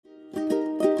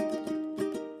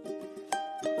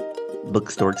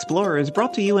Bookstore Explorer is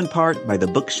brought to you in part by the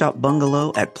Bookshop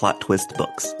Bungalow at Plot Twist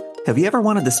Books. Have you ever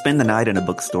wanted to spend the night in a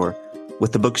bookstore?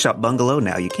 With the Bookshop Bungalow,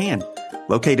 now you can.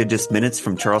 Located just minutes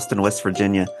from Charleston, West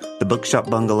Virginia, the Bookshop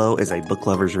Bungalow is a book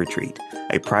lover's retreat,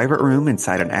 a private room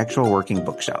inside an actual working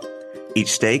bookshop. Each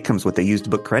stay comes with a used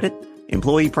book credit,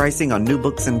 employee pricing on new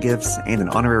books and gifts, and an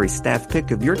honorary staff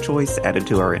pick of your choice added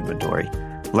to our inventory.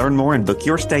 Learn more and book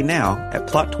your stay now at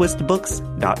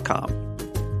plottwistbooks.com.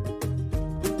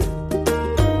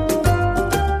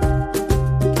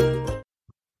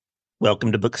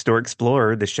 Welcome to Bookstore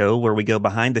Explorer, the show where we go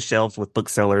behind the shelves with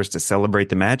booksellers to celebrate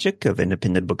the magic of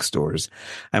independent bookstores.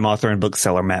 I'm author and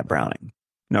bookseller Matt Browning.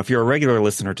 Now, if you're a regular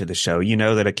listener to the show, you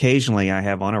know that occasionally I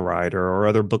have on a writer or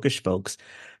other bookish folks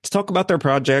to talk about their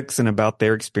projects and about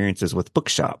their experiences with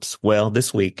bookshops. Well,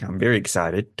 this week, I'm very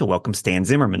excited to welcome Stan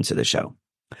Zimmerman to the show.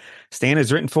 Stan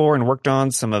has written for and worked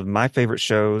on some of my favorite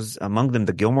shows, among them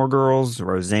the Gilmore Girls,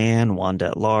 Roseanne, Wanda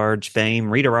at Large, Fame,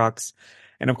 Rita Rocks,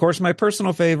 and of course, my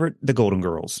personal favorite, The Golden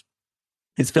Girls.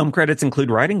 His film credits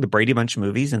include writing the Brady Bunch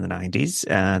movies in the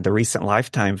 90s, the recent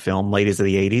Lifetime film, Ladies of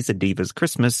the 80s, A Diva's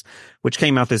Christmas, which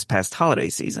came out this past holiday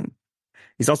season.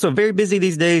 He's also very busy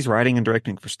these days writing and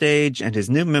directing for stage, and his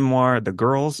new memoir, The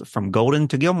Girls from Golden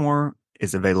to Gilmore,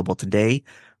 is available today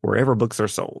wherever books are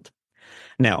sold.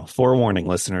 Now, forewarning,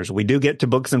 listeners, we do get to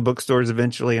books and bookstores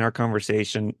eventually in our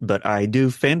conversation, but I do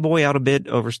fanboy out a bit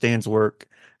over Stan's work,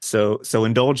 so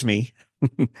indulge me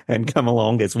and come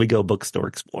along as we go bookstore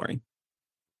exploring.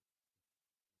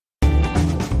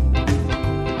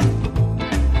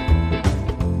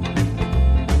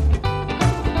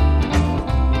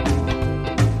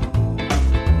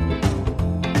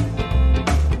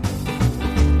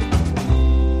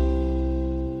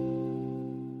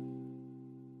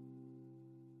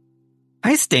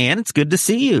 Hi, Stan. It's good to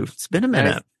see you. It's been a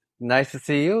minute. Nice to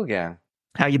see you again.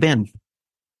 How you been?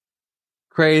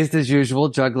 Crazed as usual,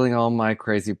 juggling all my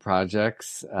crazy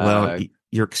projects. Well,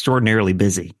 you're extraordinarily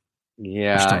busy.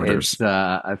 Yeah, it's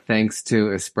thanks to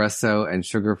espresso and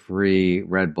sugar-free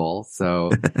Red Bull.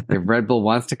 So if Red Bull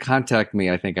wants to contact me,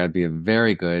 I think I'd be a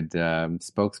very good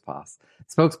spokesperson /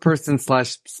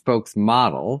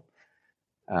 spokesmodel.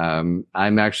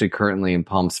 I'm actually currently in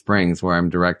Palm Springs, where I'm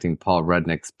directing Paul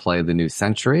Rudnick's play, The New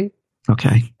Century.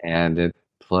 Okay. And it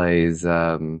plays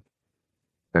February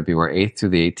 8th through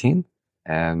the 18th.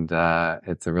 And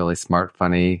it's a really smart,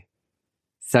 funny,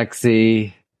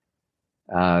 sexy.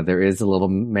 There is a little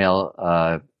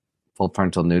male full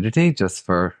frontal nudity just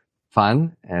for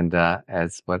fun, and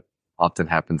as what often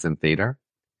happens in theater.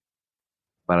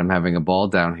 But I'm having a ball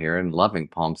down here and loving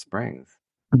Palm Springs.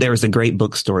 There's a great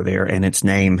bookstore there, and its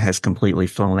name has completely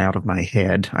flown out of my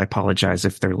head. I apologize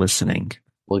if they're listening.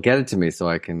 Well, get it to me so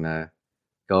I can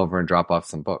go over and drop off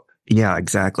some book. Yeah,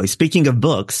 exactly. Speaking of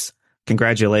books,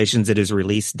 congratulations. It is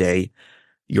release day.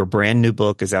 Your brand new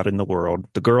book is out in the world,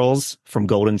 The Girls from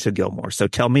Golden to Gilmore. So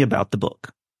tell me about the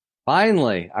book.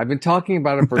 Finally, I've been talking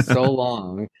about it for so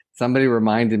long. Somebody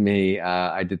reminded me,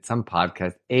 I did some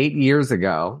podcast 8 years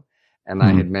ago, and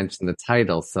I had mentioned the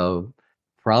title. So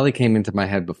probably came into my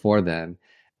head before then.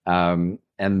 And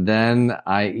then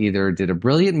I either did a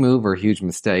brilliant move or a huge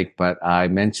mistake, but I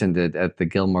mentioned it at the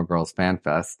Gilmore Girls Fan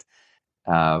Fest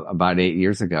about 8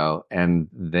 years ago, and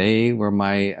they were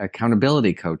my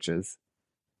accountability coaches.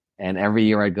 And every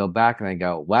year I'd go back and I'd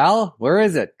go, well, where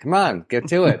is it? Come on, get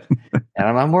to it. And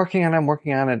I'm working on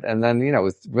it. And then, it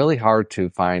was really hard to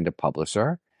find a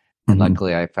publisher. And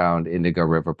luckily I found Indigo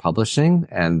River Publishing,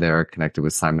 and they're connected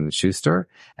with Simon & Schuster,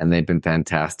 and they've been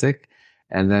fantastic.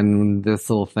 And then this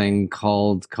little thing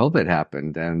called COVID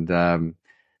happened. And, I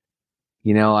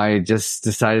just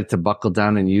decided to buckle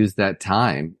down and use that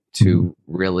time to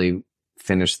really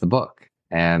finish the book.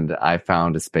 And I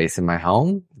found a space in my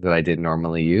home that I didn't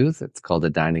normally use. It's called a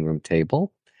dining room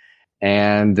table.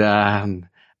 And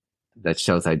that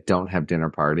shows I don't have dinner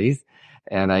parties.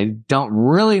 And I don't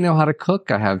really know how to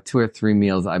cook. I have 2 or 3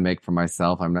 meals I make for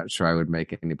myself. I'm not sure I would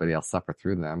make anybody else suffer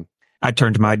through them. I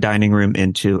turned my dining room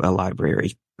into a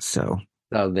library. So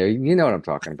there, you know what I'm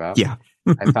talking about. Yeah.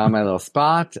 I found my little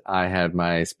spot. I had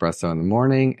my espresso in the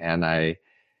morning, and I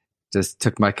just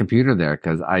took my computer there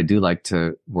because I do like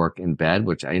to work in bed,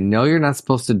 which I know you're not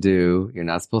supposed to do. You're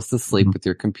not supposed to sleep with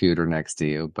your computer next to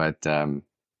you. But, when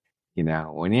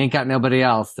you ain't got nobody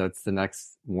else, that's the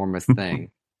next warmest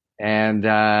thing. And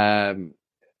I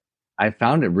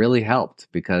found it really helped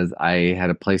because I had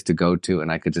a place to go to,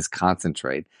 and I could just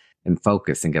concentrate and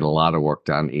focus and get a lot of work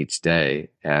done each day.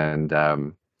 And,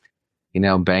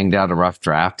 banged out a rough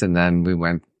draft. And then we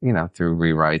went, through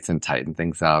rewrites and tightened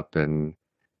things up and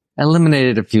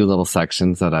eliminated a few little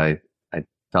sections that I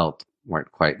felt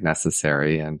weren't quite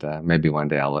necessary. And maybe one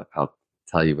day I'll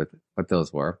tell you what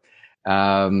those were.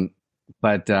 Um,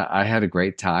 but I had a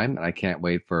great time, and I can't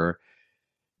wait for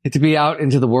it to be out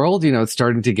into the world. It's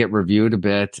starting to get reviewed a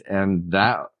bit, and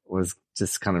that was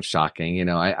just kind of shocking.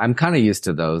 I'm kind of used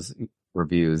to those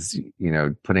reviews.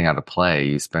 Putting out a play,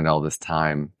 you spend all this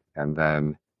time, and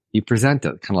then you present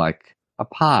it kind of like a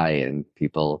pie, and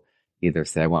people either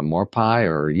say, "I want more pie,"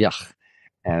 or "Yuck."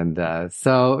 And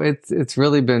so it's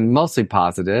really been mostly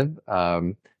positive.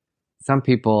 Some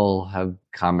people have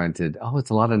commented, "Oh,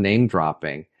 it's a lot of name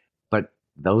dropping," but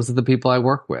those are the people I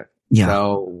work with. Yeah.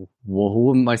 So, well,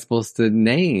 who am I supposed to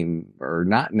name or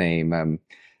not name?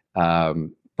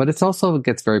 But it's also it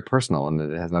gets very personal, and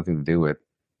it has nothing to do with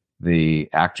the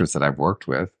actors that I've worked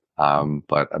with,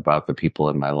 but about the people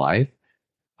in my life,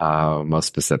 most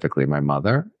specifically my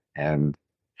mother, and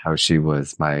how she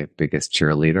was my biggest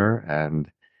cheerleader. And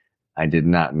I did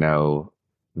not know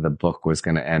the book was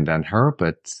going to end on her,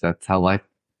 but that's how life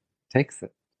takes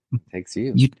it. Takes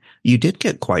you. You did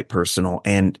get quite personal,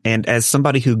 and as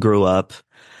somebody who grew up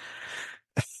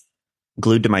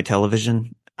glued to my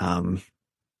television,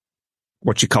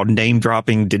 what you called name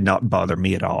dropping did not bother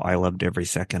me at all. I loved every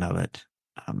second of it.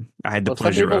 I had the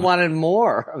pleasure some people of wanted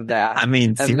more of that. I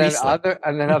mean, and seriously.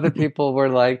 then other people were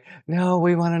like, "No,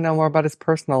 we want to know more about his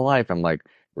personal life." I'm like,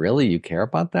 "Really? You care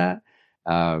about that?"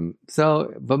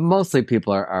 But mostly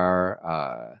people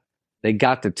are they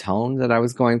got the tone that I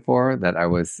was going for. That I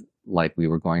was like, we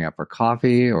were going out for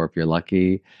coffee, or if you're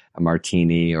lucky, a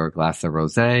martini or a glass of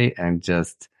rosé, and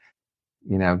just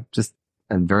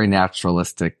a very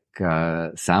naturalistic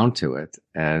sound to it,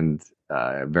 and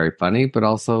very funny, but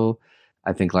also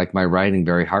I think, like my writing,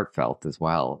 very heartfelt as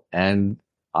well, and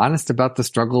honest about the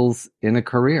struggles in a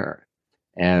career.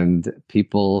 And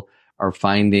people are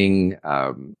finding,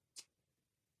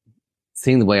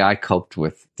 seeing the way I coped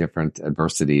with different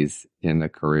adversities in a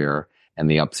career and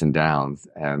the ups and downs,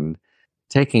 and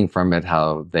taking from it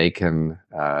how they can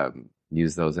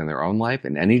use those in their own life,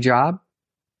 in any job,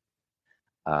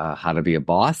 how to be a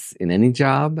boss in any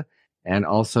job, and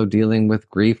also dealing with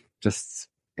grief just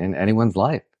in anyone's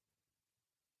life.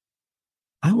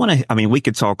 I mean, we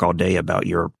could talk all day about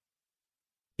your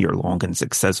long and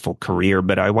successful career,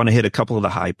 but I want to hit a couple of the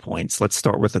high points. Let's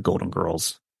start with the Golden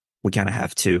Girls. We kind of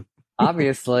have to.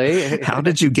 Obviously. How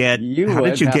did you get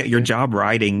your to. job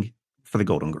writing for the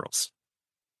Golden Girls?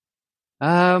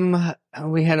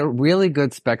 We had a really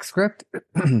good spec script,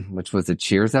 which was a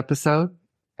Cheers episode.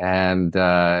 And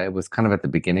it was kind of at the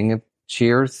beginning of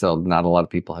Cheers, so not a lot of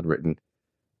people had written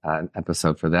an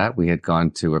episode for that. We had gone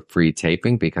to a free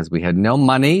taping because we had no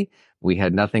money. We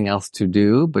had nothing else to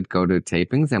do but go to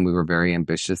tapings, and we were very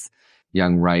ambitious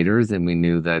young writers, and we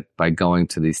knew that by going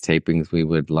to these tapings, we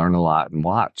would learn a lot and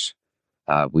watch.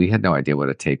 We had no idea what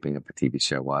a taping of a TV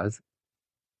show was.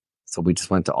 So we just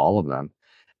went to all of them.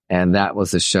 And that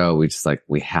was a show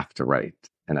we have to write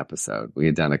an episode. We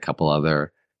had done a couple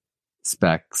other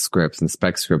spec scripts, and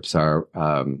spec scripts are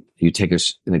you take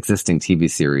an existing TV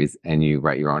series and you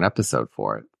write your own episode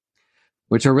for it,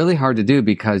 which are really hard to do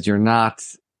because you're not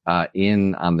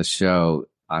in on the show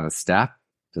on a staff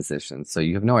position, so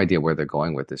you have no idea where they're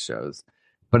going with the shows.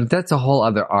 But that's a whole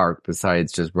other art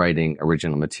besides just writing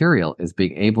original material, is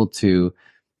being able to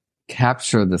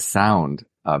capture the sound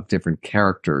of different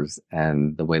characters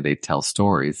and the way they tell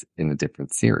stories in a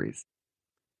different series.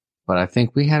 But I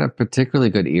think we had a particularly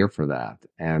good ear for that.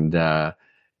 And that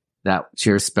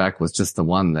Cheers spec was just the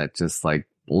one that just like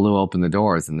blew open the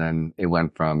doors. And then it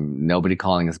went from nobody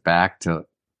calling us back to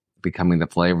becoming the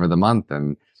flavor of the month.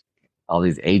 And all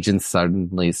these agents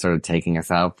suddenly started taking us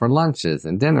out for lunches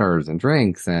and dinners and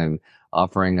drinks and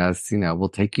offering us, we'll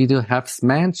take you to Hef's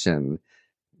mansion,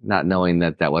 not knowing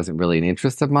that that wasn't really an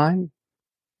interest of mine.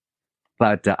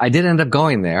 But I did end up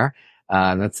going there.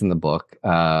 That's in the book.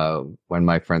 When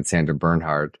my friend Sandra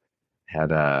Bernhardt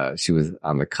she was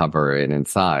on the cover and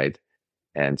inside,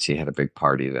 and she had a big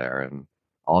party there, and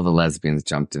all the lesbians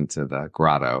jumped into the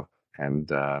grotto. And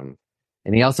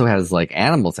he also has like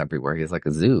animals everywhere. He has like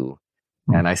a zoo.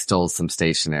 And I stole some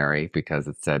stationery because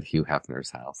it said Hugh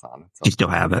Hefner's house on it. So you still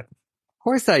have it? Of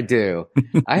course I do.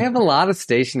 I have a lot of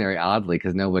stationery, oddly,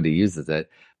 because nobody uses it.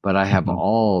 But I have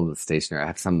all the stationery. I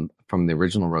have some from the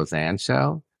original Roseanne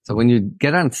show. So when you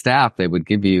get on staff, they would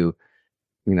give you,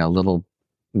 little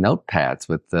notepads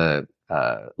with the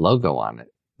logo on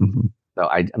it. Mm-hmm. So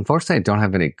unfortunately, I don't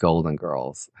have any Golden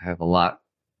Girls. I have a lot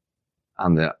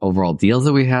on the overall deals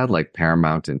that we had, like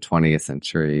Paramount and 20th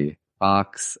Century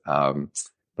Fox. But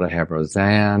I have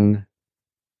Roseanne.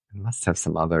 I must have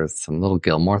some others, some little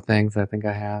Gilmore things I think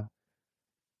I have.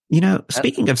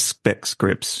 Speaking of spec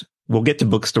scripts, We'll get to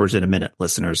bookstores in a minute,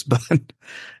 listeners, but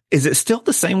is it still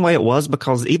the same way it was?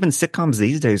 Because even sitcoms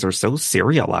these days are so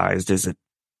serialized. Is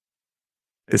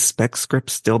spec script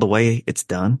still the way it's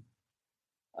done?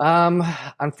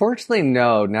 Unfortunately,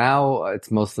 no. Now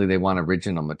it's mostly they want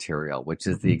original material, which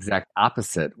is the exact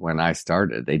opposite when I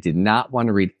started. They did not want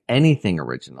to read anything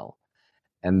original.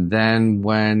 And then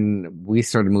when we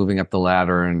started moving up the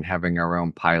ladder and having our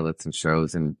own pilots and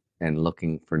shows and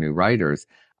looking for new writers,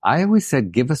 I always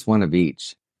said, give us one of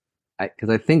each. Because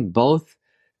I think both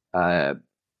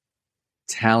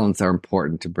talents are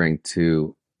important to bring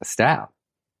to a staff.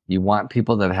 You want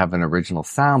people that have an original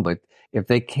sound, but if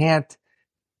they can't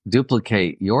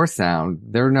duplicate your sound,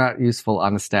 they're not useful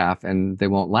on the staff and they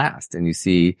won't last. And you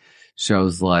see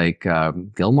shows like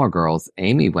Gilmore Girls,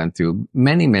 Amy went through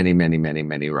many, many, many, many,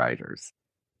 many writers.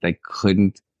 They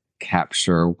couldn't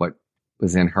capture what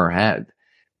was in her head.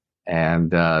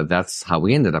 And that's how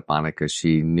we ended up on it, because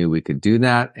she knew we could do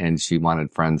that. And she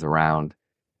wanted friends around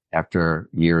after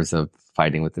years of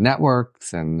fighting with the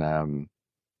networks and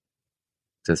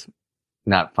just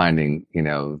not finding,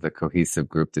 the cohesive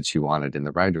group that she wanted in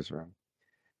the writer's room.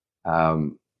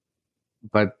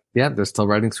 But yeah, they're still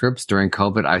writing scripts. During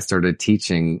COVID, I started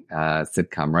teaching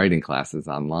sitcom writing classes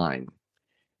online.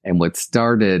 And what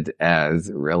started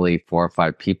as really 4 or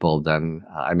 5 people, then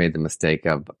I made the mistake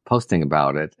of posting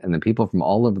about it. And then people from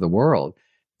all over the world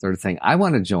started saying, I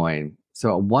want to join.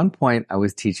 So at one point, I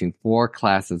was teaching 4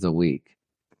 classes a week.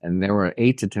 And there were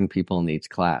 8 to 10 people in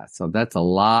each class. So that's a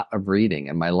lot of reading.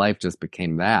 And my life just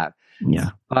became that.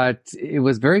 Yeah. But it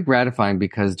was very gratifying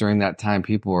because during that time,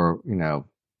 people were,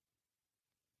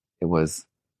 it was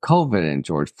COVID and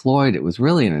George Floyd. It was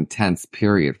really an intense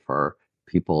period for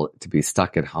people to be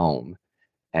stuck at home.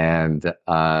 And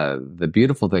the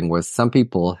beautiful thing was some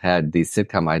people had these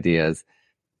sitcom ideas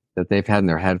that they've had in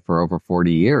their head for over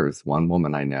 40 years. One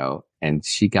woman I know, and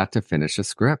she got to finish a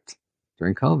script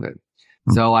during COVID.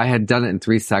 So I had done it in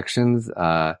 3 sections,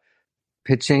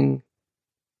 pitching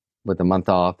with a month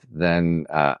off, then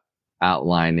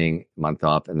outlining, month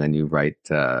off, and then you write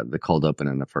the cold open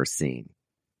in the first scene,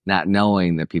 not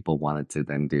knowing that people wanted to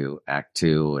then do act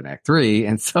 2 and act 3.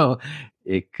 And so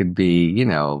it could be,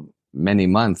 many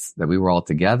months that we were all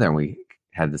together and we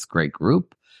had this great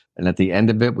group. And at the end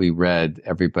of it, we read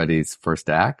everybody's first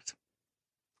act.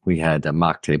 We had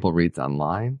mock table reads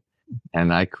online.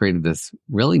 And I created this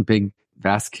really big,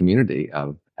 vast community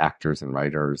of actors and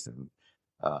writers. And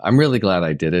I'm really glad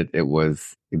I did it. It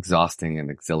was exhausting and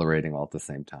exhilarating all at the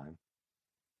same time.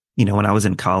 When I was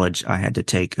in college, I had to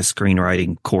take a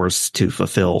screenwriting course to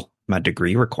fulfill my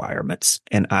degree requirements.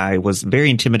 And I was very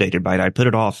intimidated by it. I put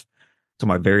it off to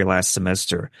my very last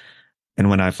semester. And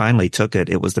when I finally took it,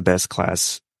 it was the best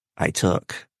class I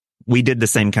took. We did the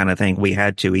same kind of thing. We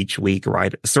had to each week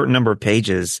write a certain number of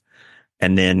pages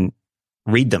and then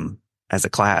read them as a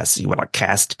class. You would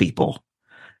cast people.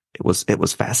 It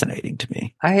was fascinating to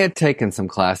me. I had taken some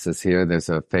classes here. There's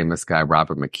a famous guy,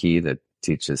 Robert McKee, that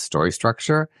teaches story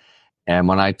structure. And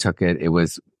when I took it, it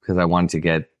was because I wanted to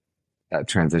get a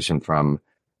transition from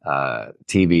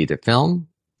TV to film.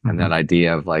 And that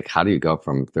idea of how do you go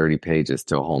from 30 pages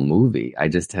to a whole movie? I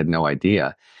just had no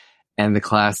idea. And the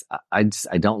class, I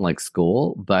don't like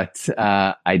school, but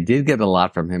I did get a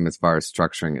lot from him as far as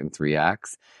structuring in 3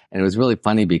 acts. And it was really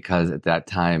funny because at that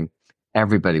time,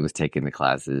 everybody was taking the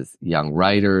classes, young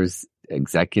writers,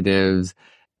 executives,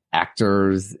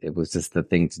 actors. It was just the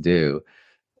thing to do.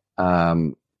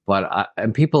 And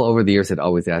people over the years had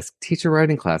always asked, teach a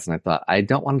writing class. And I thought, I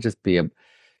don't want to just be a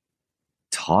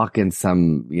talk in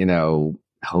some,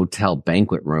 hotel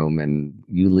banquet room and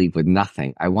you leave with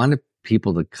nothing. I wanted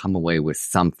people to come away with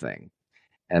something.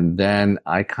 And then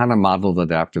I kind of modeled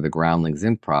it after the Groundlings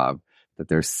Improv, that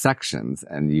there's sections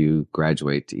and you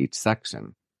graduate to each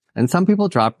section. And some people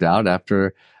dropped out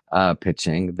after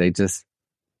pitching. They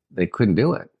couldn't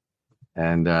do it.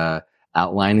 And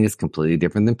outlining is completely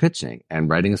different than pitching. And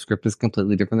writing a script is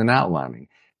completely different than outlining.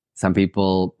 Some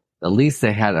people, at least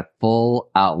they had a full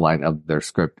outline of their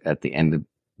script at the end of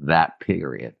that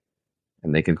period.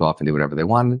 And they could go off and do whatever they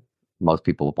wanted. Most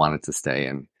people wanted to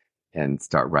stay and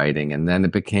start writing. And then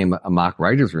it became a mock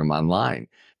writer's room online.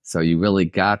 So you really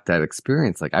got that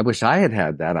experience. I wish I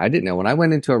had that. I didn't know. When I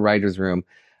went into a writer's room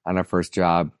on our first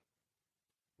job,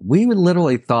 we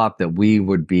literally thought that we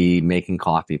would be making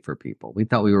coffee for people. We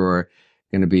thought we were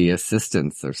going to be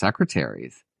assistants or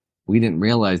secretaries. We didn't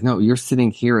realize, no, you're sitting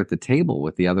here at the table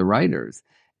with the other writers.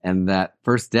 And that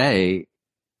first day,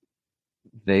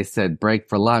 they said, break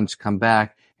for lunch, come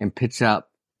back and pitch out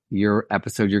your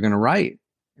episode you're going to write.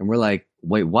 And we're like,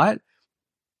 wait, what?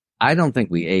 I don't think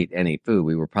we ate any food.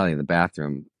 We were probably in the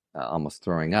bathroom almost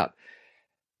throwing up.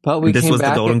 But we And this came was the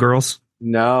back. Golden Girls?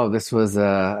 No, this was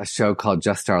a show called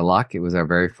Just Our Luck. It was our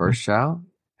very first show.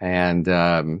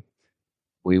 And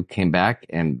we came back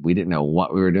and we didn't know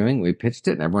what we were doing. We pitched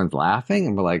it and everyone's laughing.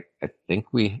 And we're like, I think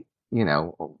we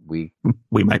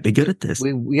might be good at this.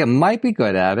 we might be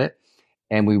good at it.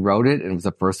 And we wrote it, and it was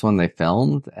the first one they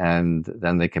filmed. And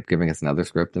then they kept giving us another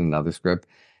script and another script.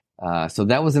 So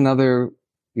that was another,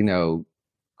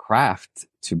 craft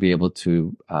to be able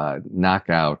to knock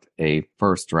out a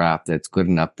first draft that's good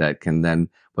enough that can then,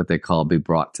 what they call, be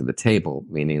brought to the table,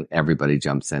 meaning everybody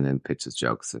jumps in and pitches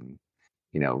jokes. And,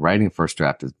 writing first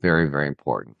draft is very, very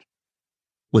important.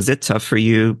 Was it tough for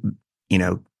you, in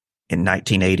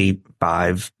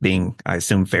 1985, being, I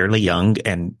assume, fairly young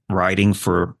and writing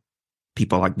for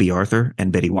people like B. Arthur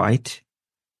and Betty White?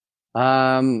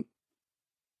 It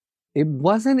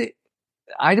wasn't.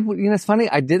 It's funny.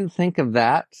 I didn't think of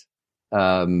that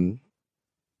when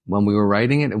we were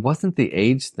writing it. It wasn't the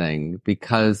age thing,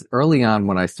 because early on,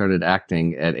 when I started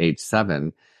acting at age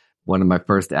 7, one of my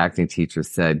first acting teachers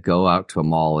said, "Go out to a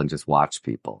mall and just watch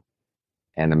people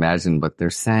and imagine what they're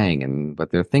saying and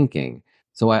what they're thinking."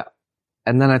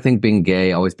 And then I think being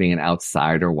gay, always being an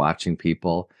outsider, watching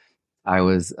people, I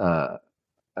was a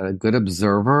good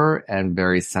observer and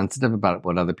very sensitive about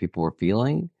what other people were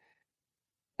feeling.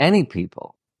 Any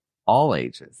people, all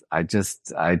ages. I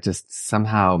just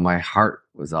somehow my heart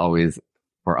was always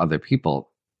for other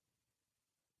people.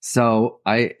 So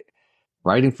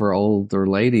writing for older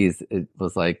ladies, it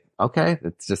was like, okay,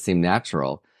 it just seemed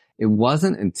natural. It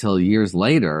wasn't until years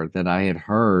later that I had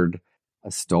heard a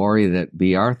story that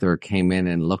B. Arthur came in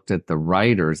and looked at the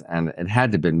writers, and it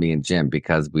had to have been me and Jim,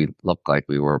 because we looked like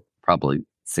we were probably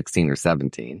 16 or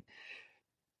 17.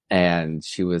 And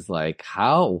she was like,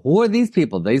 who are these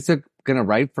people? These are going to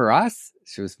write for us?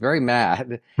 She was very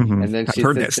mad. Mm-hmm. And then she I've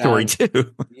heard that story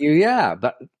too. Yeah,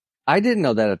 but I didn't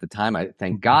know that at the time.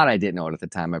 Thank God I didn't know it at the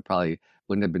time. I probably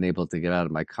wouldn't have been able to get out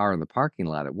of my car in the parking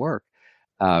lot at work.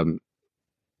 And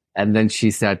then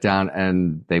she sat down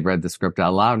and they read the script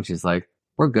out loud, and she's like,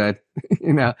 "We're good."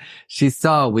 She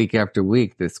saw week after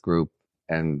week this group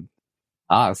and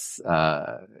us,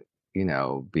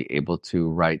 be able to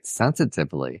write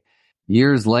sensitively.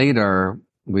 Years later,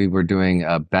 we were doing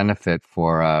a benefit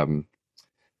for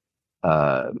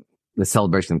the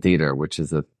Celebration Theater, which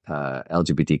is a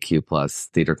LGBTQ plus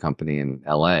theater company in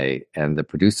LA, and the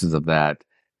producers of that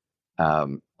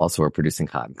also were producing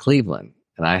Hot in Cleveland.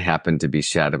 And I happened to be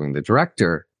shadowing the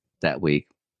director that week.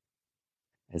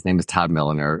 His name is Todd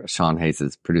Milliner, Sean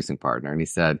Hayes' producing partner. And he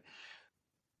said,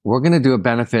 "We're going to do a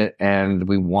benefit, and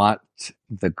we want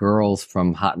the girls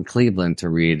from Hot in Cleveland to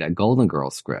read a Golden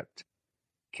Girls script.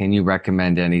 Can you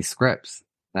recommend any scripts?"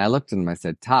 And I looked at him, I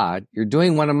said, "Todd, you're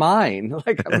doing one of mine.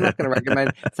 Like, I'm not going to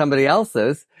recommend somebody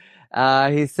else's."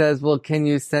 He says, "Well, can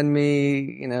you send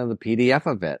me, the PDF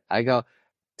of it?" I go,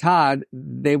 "Todd,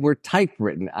 they were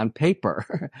typewritten on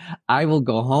paper. I will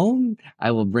go home.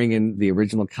 I will bring in the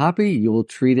original copy. You will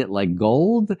treat it like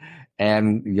gold,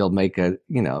 and you'll make a,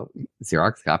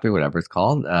 Xerox copy, whatever it's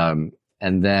called. And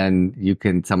then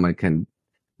someone can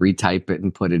retype it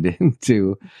and put it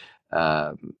into,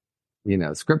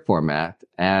 script format."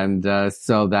 And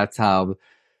so that's how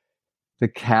the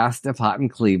cast of Hot in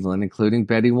Cleveland, including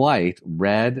Betty White,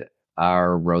 read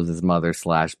our Rose's mother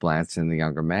 / Blanche and the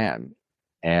Younger Man.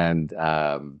 And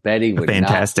Betty would a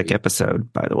fantastic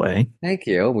episode, by the way. Thank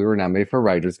you. We were nominated for a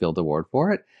Writers Guild Award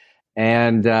for it.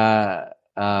 And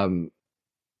for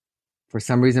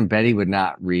some reason, Betty would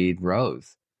not read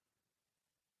Rose.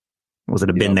 Was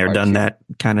it a been there, done that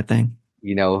kind of thing?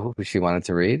 You know who she wanted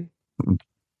to read? Mm-hmm.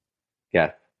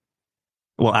 Yeah.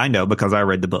 Well, I know because I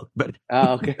read the book, but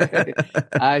oh, okay.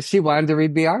 She wanted to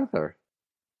read B. Arthur.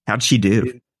 How'd she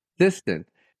do? Distant.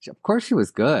 Of course, she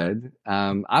was good.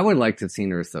 I would like to have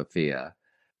seen her as Sophia,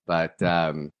 but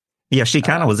yeah, she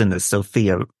kind of was in the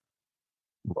Sophia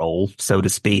role, so to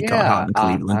speak, on Hot in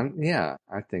Cleveland. Yeah,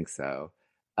 I think so.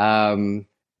 And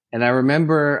I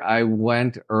remember I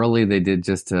went early. They did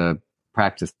just a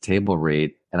practice table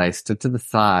read, and I stood to the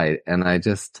side, and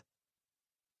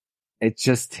it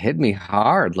just hit me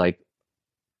hard. Like,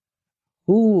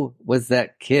 who was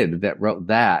that kid that wrote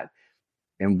that?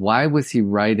 And why was he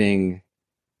writing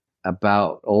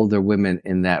about older women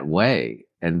in that way?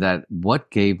 And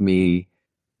what gave me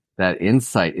that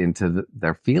insight into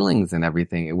their feelings and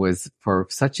everything? It was, for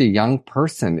such a young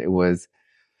person, it was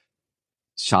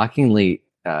shockingly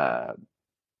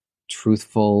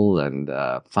truthful and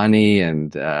funny.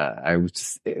 And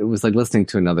it was like listening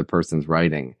to another person's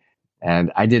writing.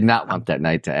 And I did not want that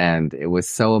night to end. It was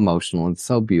so emotional and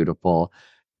so beautiful.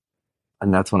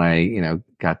 And that's when I,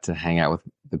 got to hang out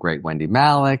with the great Wendy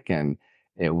Malick, and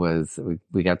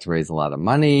we got to raise a lot of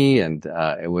money, and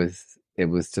it was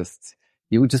just,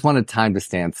 you just wanted time to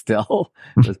stand still.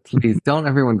 It was, please don't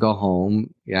everyone go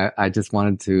home. Yeah, I just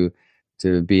wanted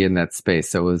to be in that space.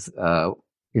 So it was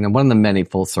one of the many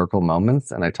full circle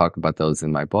moments, and I talk about those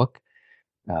in my book.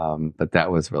 But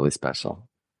that was really special.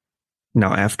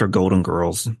 Now, after Golden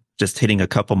Girls, just hitting a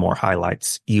couple more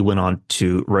highlights, you went on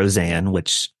to Roseanne,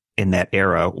 which in that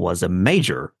era was a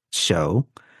major show.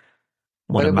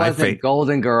 But it wasn't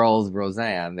Golden Girls,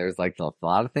 Roseanne. There's like a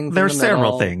lot of things. There's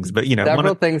several things, but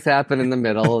several things happen in the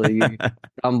middle. You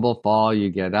stumble, fall, you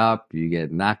get up, you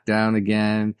get knocked down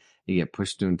again, you get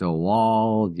pushed into a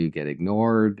wall, you get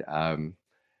ignored.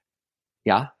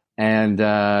 Yeah.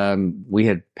 And we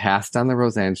had passed on the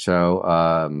Roseanne show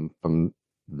from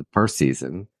the first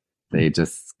season. They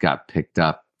just got picked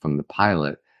up from the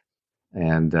pilot.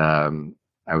 And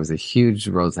I was a huge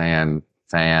Roseanne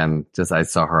fan. I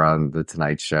saw her on The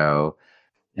Tonight Show.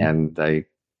 And I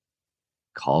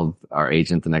called our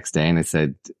agent the next day and I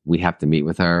said, we have to meet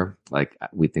with her. Like,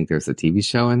 we think there's a TV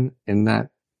show in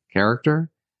that character.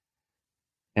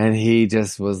 And he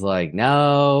just was like,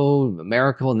 no,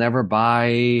 America will never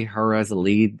buy her as a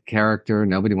lead character.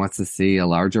 Nobody wants to see a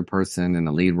larger person in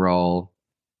a lead role.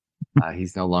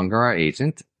 He's no longer our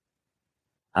agent.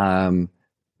 It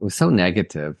was so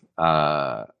negative.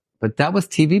 But that was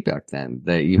TV back then,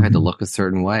 that you had to look a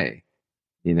certain way,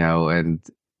 and,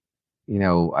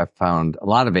 I found a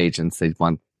lot of agents, they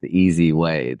want the easy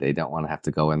way. They don't want to have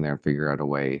to go in there and figure out a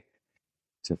way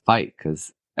to fight,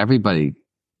 because everybody,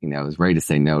 is ready to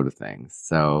say no to things.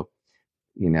 So,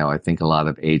 I think a lot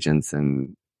of agents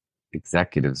and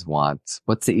executives want,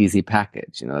 what's the easy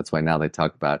package? That's why now they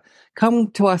talk about,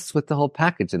 come to us with the whole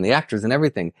package and the actors and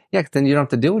everything. Yeah, 'cause then you don't have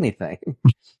to do anything.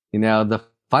 The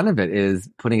fun of it is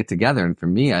putting it together. And for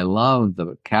me, I love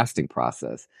the casting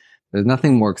process. There's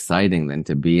nothing more exciting than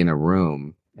to be in a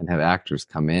room and have actors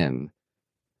come in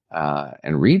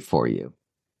and read for you.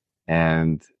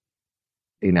 And,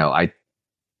 I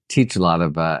teach a lot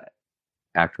of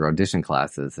actor audition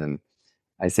classes, and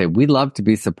I say, we love to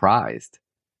be surprised.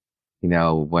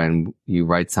 When you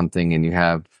write something and you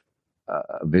have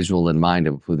a visual in mind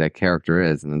of who that character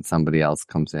is, and then somebody else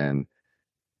comes in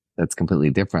that's completely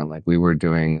different. Like, we were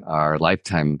doing our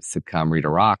Lifetime sitcom Rita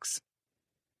Rocks,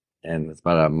 and it's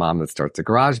about a mom that starts a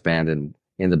garage band, and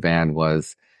in the band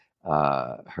was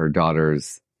her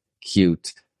daughter's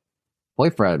cute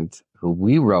boyfriend, who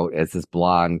we wrote as this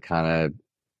blonde kind of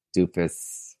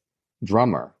doofus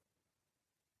drummer.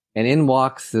 And in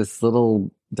walks this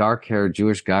little dark-haired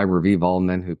Jewish guy, Raviv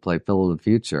Ullman, who played Phil of the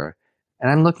Future. And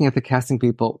I'm looking at the casting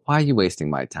people. Why are you wasting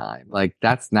my time? Like,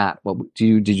 that's not what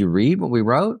did you read what we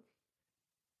wrote?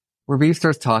 Raviv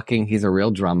starts talking. He's a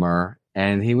real drummer,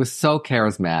 and he was so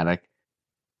charismatic.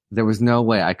 There was no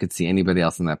way I could see anybody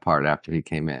else in that part after he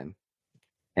came in.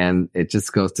 And it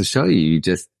just goes to show you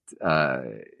just,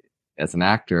 as an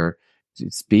actor,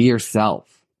 just be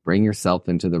yourself. Bring yourself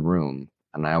into the room.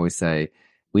 And I always say,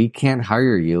 we can't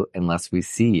hire you unless we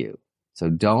see you. So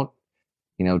don't,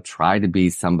 try to be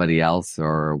somebody else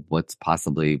or what's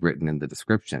possibly written in the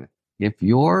description. If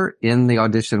you're in the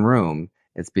audition room,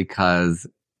 it's because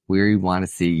we want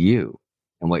to see you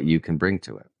and what you can bring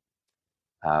to it.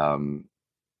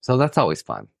 So that's always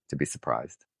fun, to be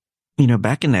surprised.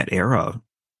 Back in that era,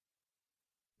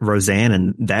 Roseanne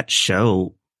and that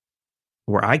show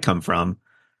where I come from,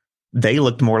 they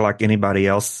looked more like anybody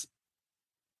else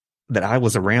that I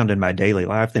was around in my daily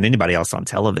life than anybody else on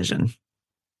television.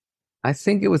 I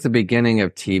think it was the beginning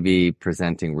of TV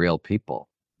presenting real people.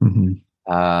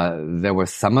 Mm-hmm. There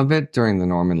was some of it during the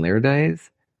Norman Lear days.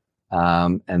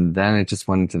 And then it just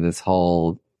went into this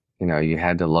whole, you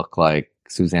had to look like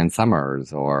Suzanne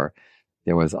Summers, or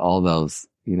there was all those,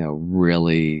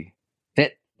 really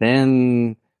fit,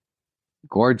 thin,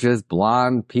 gorgeous,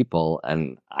 blonde people.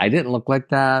 And I didn't look like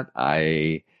that.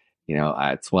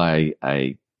 That's why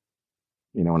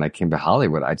when I came to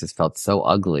Hollywood, I just felt so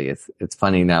ugly. It's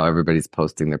funny now, everybody's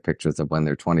posting their pictures of when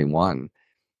they're 21,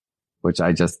 which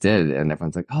I just did. And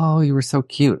everyone's like, oh, you were so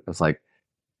cute. I was like,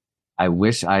 I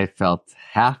wish I felt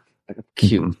half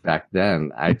cute back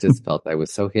then. I just felt I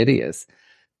was so hideous.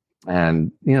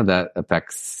 And, that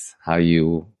affects how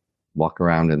you walk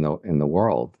around in the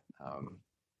world.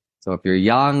 So if you're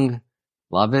young,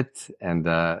 love it. And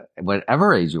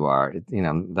whatever age you are,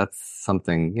 that's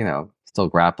something, still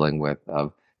grappling with,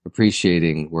 of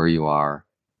appreciating where you are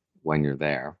when you're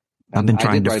there. And I've been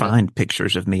trying to find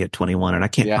pictures of me at 21 and I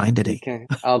can't find any.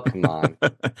 Oh, come on.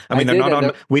 I mean, they're not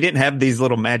on. We didn't have these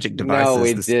little magic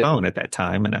devices, phone at that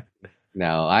time.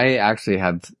 No, I actually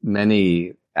have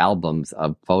many albums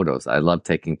of photos. I love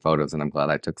taking photos, and I'm glad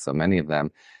I took so many of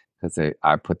them because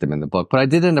I put them in the book. But I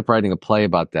did end up writing a play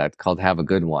about that called Have a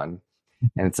Good One.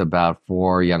 And it's about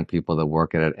four young people that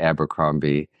work at an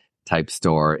Abercrombie type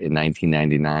store in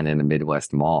 1999 in a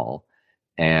Midwest mall.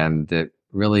 And it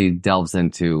really delves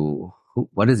into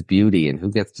what is beauty and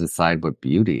who gets to decide what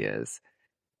beauty is.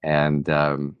 And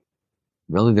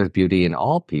really, there's beauty in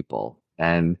all people.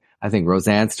 And I think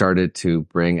Roseanne started to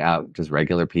bring out just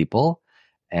regular people.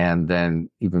 And then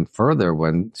even further,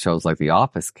 when shows like The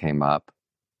Office came up,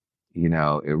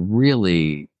 it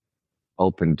really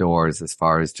opened doors as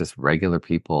far as just regular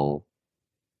people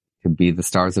could be the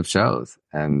stars of shows.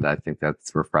 And I think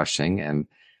that's refreshing. And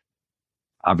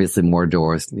obviously more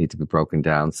doors need to be broken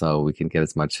down so we can get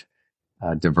as much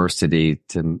diversity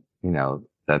to,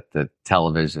 that the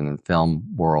television and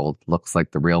film world looks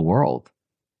like the real world,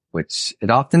 which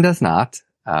it often does not,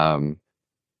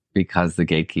 because the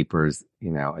gatekeepers,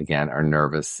 again, are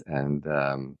nervous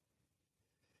and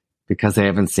because they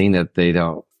haven't seen it, they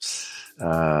don't,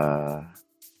 are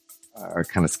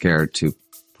kind of scared to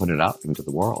put it out into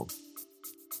the world.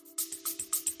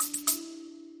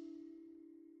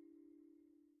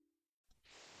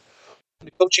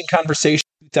 Coaching Conversation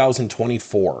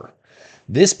 2024.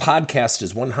 This podcast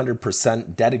is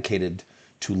 100% dedicated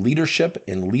to leadership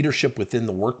and leadership within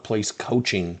the workplace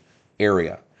coaching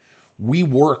area. We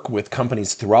work with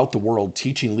companies throughout the world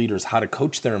teaching leaders how to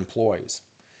coach their employees.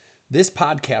 This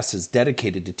podcast is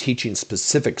dedicated to teaching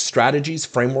specific strategies,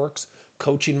 frameworks,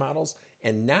 coaching models,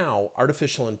 and now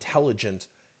artificial intelligence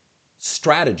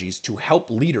strategies to help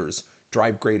leaders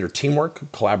drive greater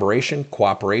teamwork, collaboration,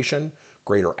 cooperation,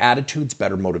 greater attitudes,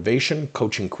 better motivation,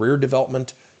 coaching career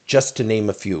development, just to name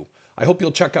a few. I hope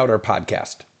you'll check out our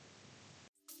podcast.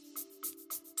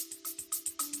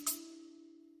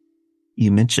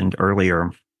 You mentioned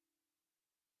earlier,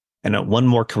 and one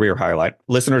more career highlight.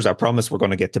 Listeners, I promise we're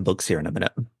going to get to books here in a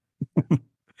minute.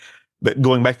 But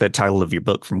going back to the title of your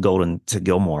book, From Golden to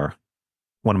Gilmore,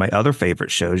 one of my other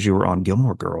favorite shows, you were on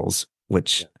Gilmore Girls,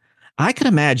 which I could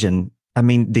imagine. I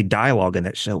mean, the dialogue in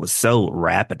that show was so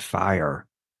rapid fire.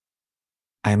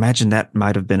 I imagine that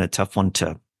might have been a tough one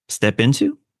to step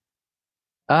into.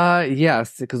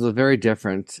 Yes, because it was very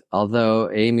different.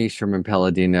 Although Amy Sherman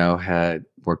Palladino had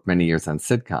worked many years on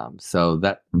sitcoms, so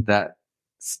that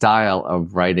style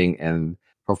of writing and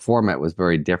performance was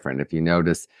very different. If you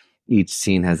notice, each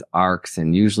scene has arcs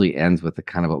and usually ends with a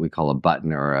kind of what we call a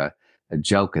button or a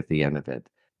joke at the end of it.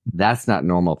 That's not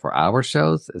normal for our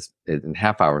shows. In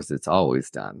half hours, it's always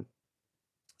done.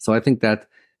 So I think that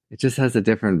it just has a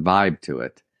different vibe to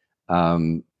it.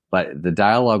 But the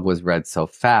dialogue was read so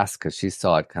fast because she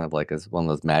saw it kind of like as one of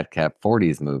those madcap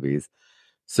 40s movies.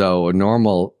 So a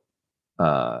normal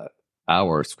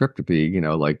hour script would be,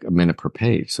 like a minute per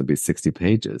page. So it'd be 60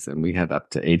 pages. And we had up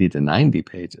to 80 to 90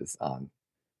 pages on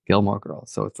Gilmore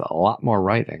Girls. So it's a lot more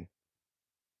writing.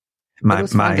 But it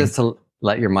was fun just to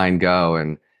let your mind go.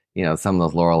 And, some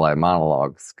of those Lorelai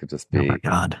monologues could just be oh my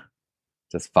God,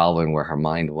 just following where her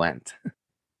mind went.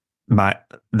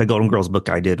 The Golden Girls book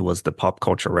I did was the pop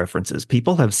culture references.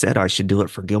 People have said I should do it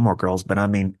for Gilmore Girls, but I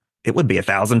mean, it would be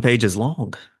 1,000 pages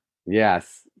long.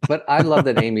 Yes, but I love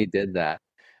that Amy did that.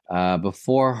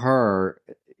 Before her,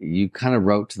 you kind of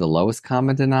wrote to the lowest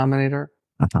common denominator.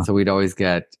 Uh-huh. So we'd always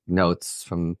get notes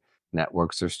from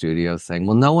networks or studios saying,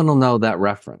 well, no one will know that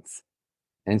reference.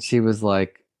 And she was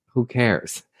like, who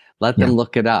cares? Let them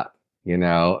look it up, And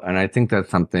I think that's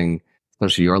something,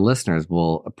 especially your listeners,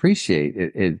 will appreciate.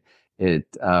 It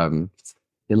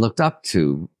looked up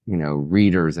to,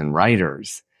 readers and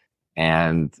writers.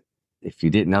 And if you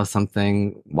didn't know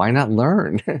something, why not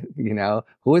learn?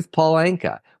 Who is Paul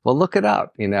Anka? Well, look it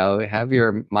up, have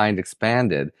your mind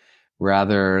expanded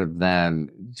rather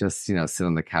than just, sit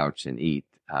on the couch and eat.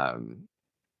 And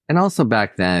also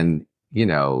back then,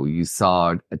 you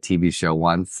saw a TV show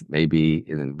once, maybe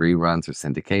in reruns or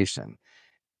syndication.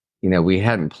 We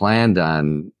hadn't planned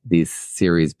on these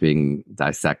series being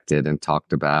dissected and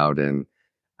talked about, and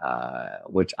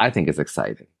which I think is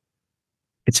exciting.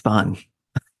 It's fun.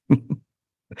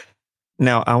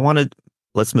 Now,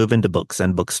 let's move into books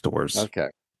and bookstores. Okay.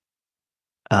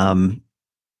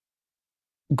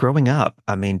 Growing up,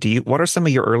 I mean, what are some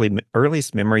of your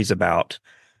earliest memories about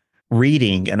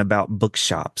reading and about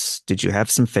bookshops? Did you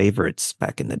have some favorites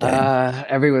back in the day?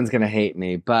 Everyone's going to hate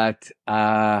me, but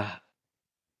I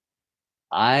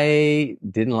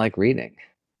didn't like reading.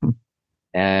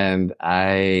 And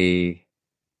I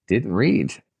didn't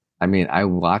read. I mean, I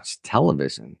watched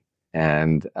television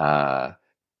and I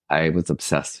was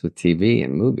obsessed with TV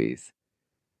and movies.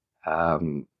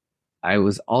 I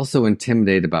was also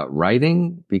intimidated about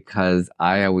writing because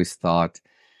I always thought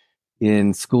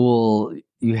in school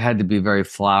you had to be very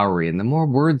flowery, and the more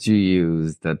words you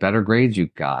use, the better grades you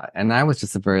got. And I was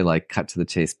just a very like cut to the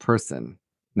chase person,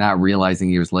 not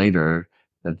realizing years later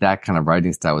that that kind of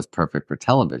writing style was perfect for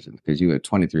television because you had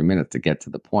 23 minutes to get to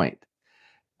the point.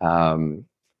 Um,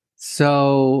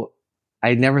 so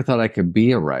I never thought I could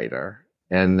be a writer.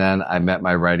 And then I met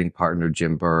my writing partner,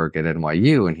 Jim Berg, at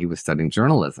NYU, and he was studying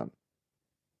journalism.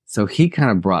 So he kind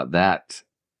of brought that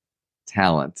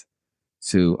talent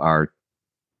to our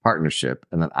partnership.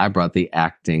 And then I brought the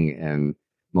acting and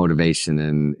motivation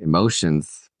and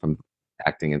emotions from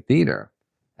acting and theater.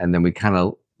 And then we kind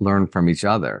of learned from each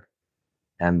other.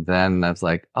 And then I was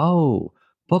like, oh,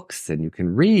 books and you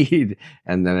can read.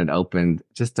 And then it opened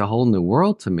just a whole new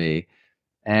world to me.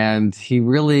 And he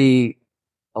really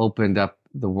opened up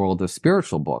the world of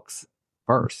spiritual books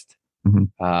first.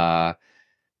 Mm-hmm.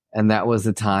 And that was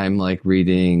a time like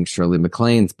reading Shirley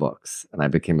MacLaine's books. And I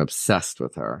became obsessed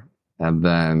with her. And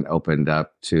then opened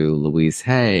up to Louise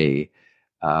Hay,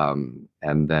 and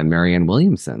then Marianne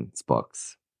Williamson's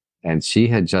books. And she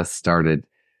had just started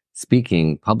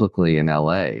speaking publicly in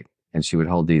LA, and she would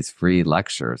hold these free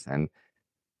lectures. And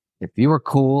if you were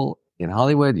cool in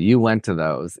Hollywood, you went to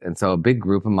those. And so a big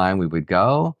group of mine, we would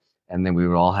go, and then we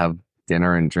would all have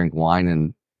dinner and drink wine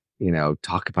and,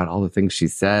 talk about all the things she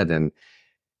said. And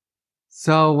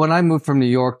so when I moved from New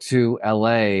York to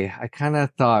LA, I kind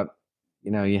of thought,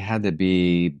 you had to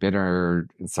be bitter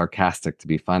and sarcastic to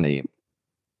be funny.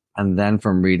 And then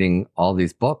from reading all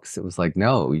these books, it was like,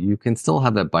 no, you can still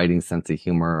have that biting sense of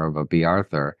humor of a B.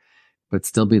 Arthur, but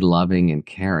still be loving and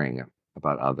caring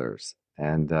about others.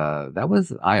 And that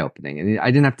was eye-opening. And I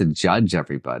didn't have to judge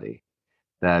everybody,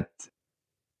 that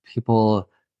people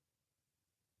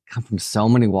come from so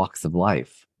many walks of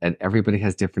life and everybody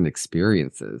has different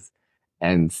experiences,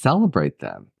 and celebrate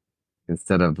them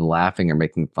instead of laughing or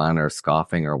making fun or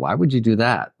scoffing or why would you do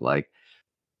that? Like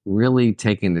really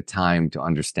taking the time to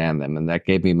understand them. And that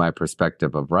gave me my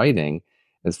perspective of writing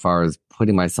as far as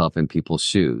putting myself in people's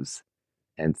shoes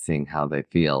and seeing how they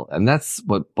feel. And that's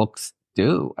what books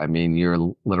do. I mean,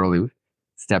 you're literally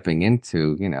stepping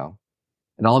into,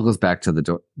 it all goes back to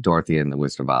the Dorothy and the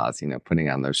Wizard of Oz, putting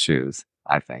on those shoes,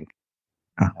 I think.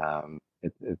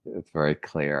 It's very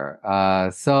clear.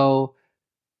 So,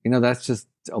 that's just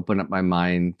to open up my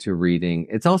mind to reading.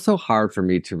 It's also hard for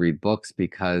me to read books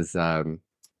because,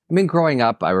 growing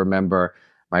up, I remember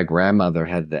my grandmother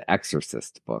had the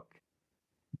Exorcist book.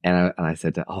 And I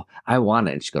said, oh, I want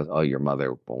it. And she goes, oh, your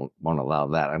mother won't allow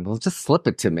that. I'm well, just slip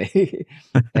it to me.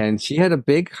 And she had a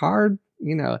big hard,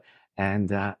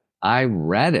 and I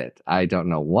read it. I don't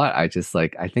know what. I just I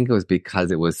think it was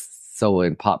because it was so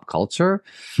in pop culture.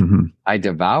 Mm-hmm. I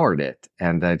devoured it.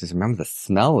 And I just remember the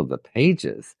smell of the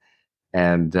pages.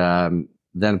 And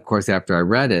then, of course, after I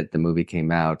read it, the movie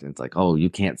came out. And it's like, oh, you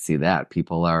can't see that.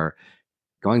 People are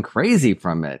going crazy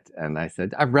from it. And I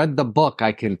said, I've read the book.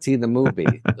 I can see the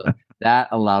movie. So that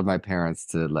allowed my parents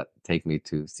to take me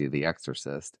to see The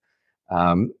Exorcist.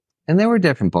 And there were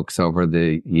different books over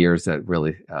the years that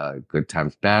really, Good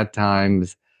Times, Bad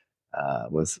Times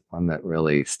was one that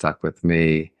really stuck with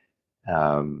me.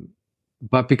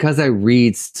 But because I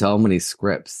read so many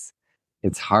scripts,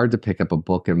 it's hard to pick up a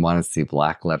book and want to see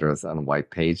black letters on white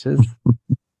pages.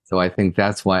 So I think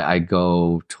that's why I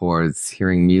go towards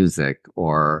hearing music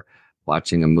or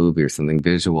watching a movie or something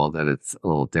visual, that it's a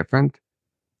little different.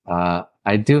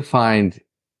 I do find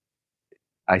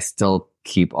I still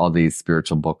keep all these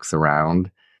spiritual books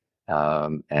around.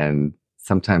 And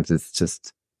sometimes it's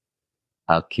just,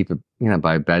 I'll keep it,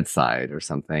 by bedside or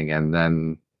something. And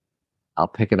then I'll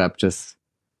pick it up, just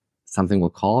something will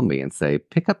call me and say,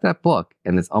 pick up that book.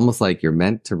 And it's almost like you're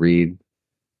meant to read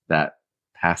that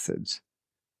passage.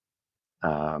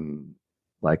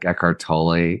 Like Eckhart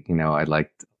Tolle, I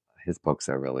liked his books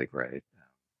are really great.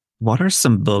 What are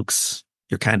some books?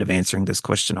 You're kind of answering this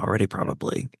question already,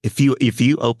 probably. If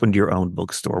you opened your own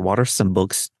bookstore, what are some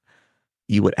books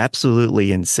you would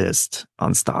absolutely insist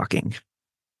on stocking?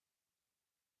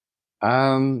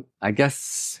 I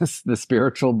guess the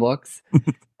spiritual books.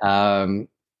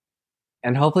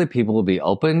 And hopefully people will be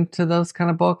open to those kind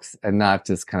of books and not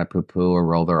just kind of poo-poo or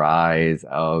roll their eyes.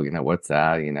 Oh, what's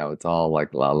that? It's all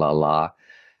like la, la, la.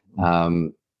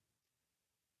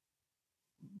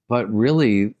 But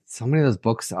really, so many of those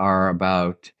books are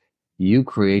about you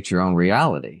create your own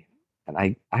reality. And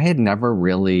I had never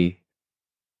really,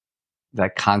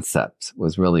 that concept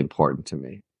was really important to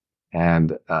me.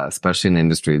 And especially in the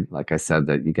industry, like I said,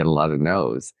 that you get a lot of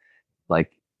no's.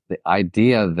 Like the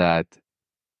idea that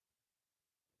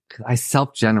I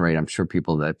self-generate. I'm sure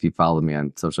people that if you follow me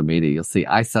on social media, you'll see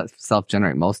I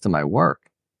self-generate most of my work.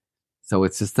 So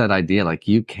it's just that idea, like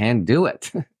you can do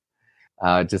it.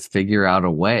 Just figure out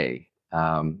a way.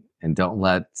 And don't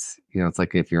let, it's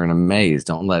like if you're in a maze,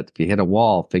 if you hit a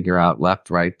wall, figure out left,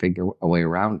 right, figure a way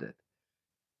around it.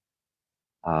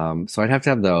 So I'd have to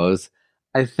have those.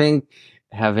 I think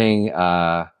having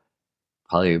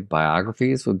probably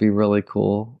biographies would be really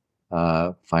cool.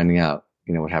 Finding out,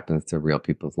 what happens to real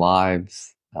people's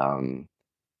lives. There's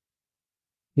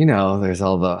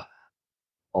all the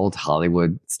old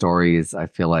Hollywood stories. I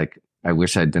feel like I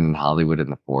wish I'd been in Hollywood in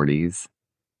the 40s.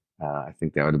 I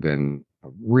think that would have been a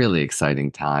really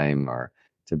exciting time, or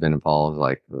to have been involved.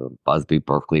 Like Busby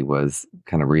Berkeley was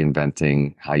kind of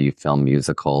reinventing how you film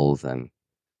musicals, and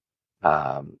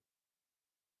that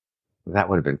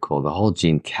would have been cool. The whole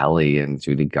Gene Kelly and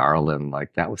Judy Garland,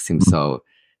 like that would seem so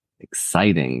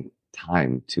exciting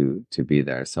time to be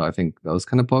there. So I think those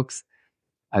kind of books.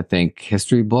 I think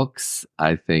history books.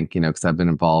 I think, because I've been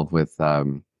involved with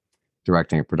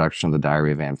directing a production of The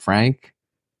Diary of Anne Frank.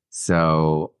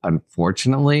 So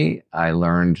unfortunately, I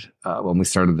learned when we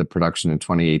started the production in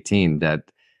 2018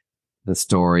 that the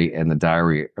story and the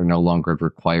diary are no longer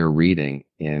require reading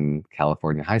in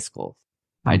California high schools.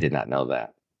 I did not know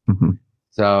that. Mm-hmm.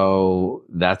 So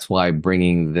that's why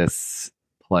bringing this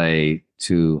play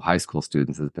to high school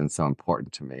students has been so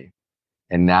important to me.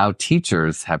 And now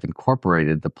teachers have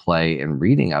incorporated the play and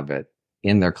reading of it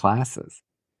in their classes,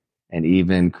 and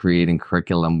even creating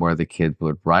curriculum where the kids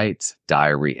would write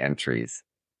diary entries.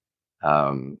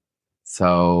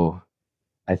 So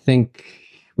I think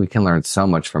we can learn so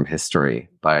much from history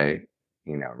by,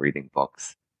 reading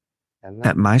books. And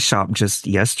At my shop just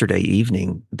yesterday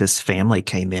evening, this family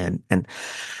came in, and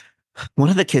one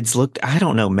of the kids looked, I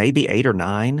don't know, maybe 8 or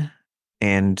 9.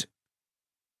 And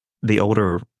the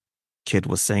older kid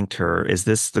was saying to her, "Is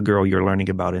this the girl you're learning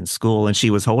about in school?" And she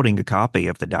was holding a copy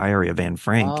of The Diary of Anne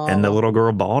Frank, and the little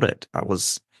girl bought it. I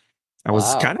was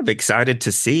kind of excited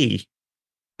to see.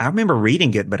 I remember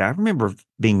reading it, but I remember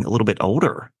being a little bit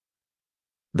older.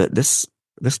 But this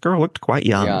girl looked quite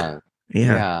young.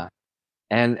 Yeah.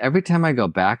 And every time I go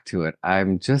back to it,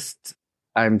 I'm just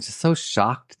so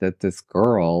shocked that this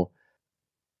girl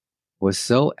was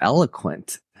so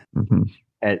eloquent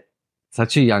at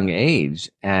such a young age,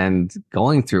 and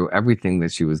going through everything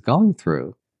that she was going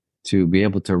through to be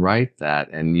able to write that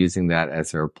and using that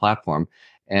as her platform.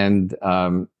 And,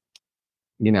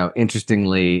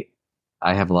 interestingly,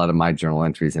 I have a lot of my journal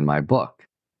entries in my book,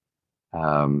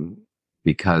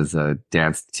 because a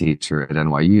dance teacher at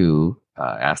NYU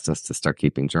asked us to start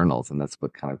keeping journals, and that's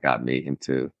what kind of got me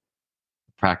into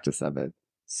the practice of it.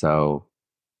 So,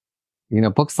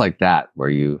 books like that where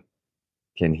you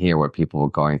can hear what people were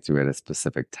going through at a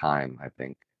specific time, I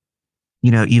think.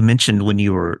 You mentioned when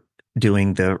you were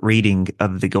doing the reading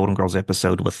of the Golden Girls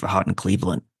episode with the Hot in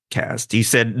Cleveland cast, you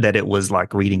said that it was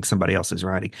like reading somebody else's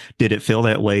writing. Did it feel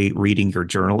that way reading your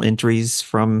journal entries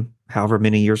from however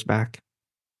many years back?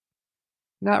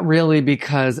 Not really,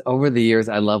 because over the years,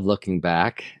 I love looking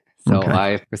back. So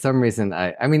for some reason,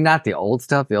 I mean, not the old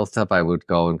stuff. The old stuff I would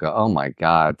go, oh my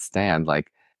God, Stan,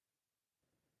 like,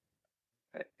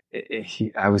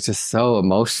 I was just so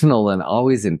emotional and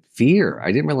always in fear.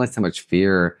 I didn't realize how much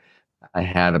fear I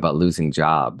had about losing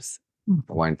jobs.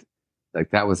 Like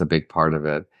that was a big part of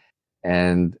it.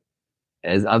 And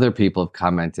as other people have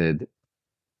commented,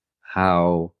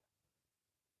 how,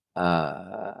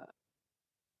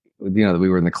 we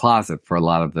were in the closet for a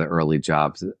lot of the early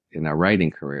jobs in our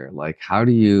writing career. Like, how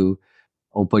do you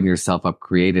open yourself up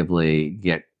creatively,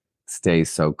 yet stay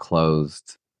so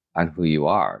closed on who you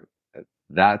are?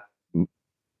 That kind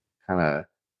of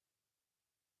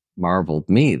marveled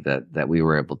me that we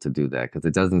were able to do that, because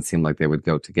it doesn't seem like they would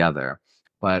go together.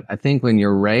 But I think when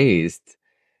you're raised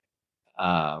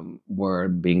where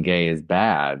being gay is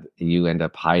bad, you end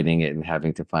up hiding it and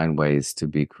having to find ways to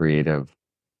be creative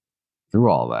through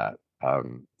all that.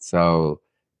 So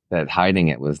that hiding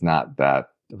it was not that,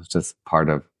 it was just part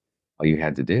of what you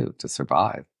had to do to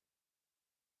survive.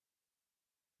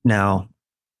 Now,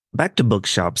 back to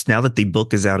bookshops. Now that the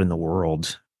book is out in the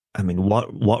world, I mean,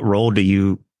 what role do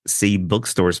you see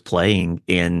bookstores playing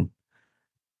in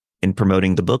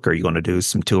promoting the book? Are you going to do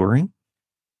some touring?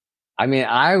 I mean,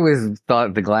 I always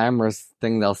thought the glamorous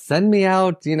thing, they'll send me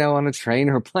out, on a train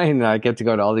or plane, and I get to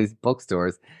go to all these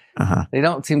bookstores. They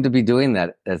don't seem to be doing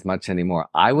that as much anymore.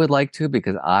 I would like to,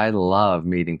 because I love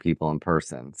meeting people in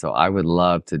person. So I would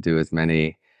love to do as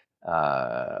many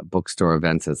bookstore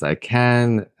events as I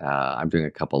can. I'm doing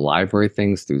a couple library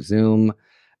things through Zoom.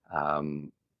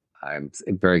 I'm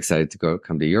very excited to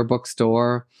come to your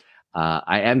bookstore.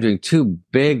 I am doing two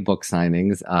big book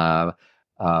signings.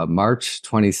 March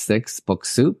 26th, Book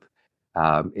Soup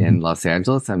in Los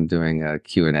Angeles. I'm doing a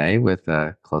Q&A with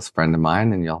a close friend of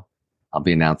mine, and I'll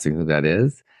be announcing who that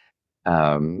is.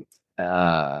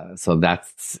 So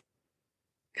that's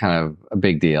kind of a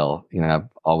big deal. I've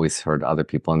always heard other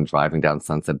people and driving down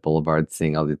Sunset Boulevard,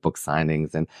 seeing all these book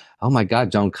signings, and oh my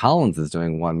God, Joan Collins is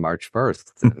doing one March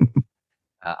 1st. And,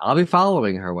 I'll be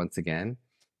following her once again,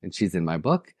 and she's in my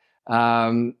book.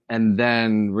 And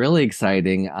then really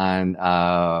exciting on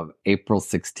April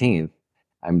 16th,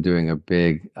 I'm doing a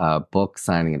big book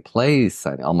signing and plays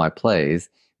signing, all my plays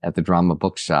at the Drama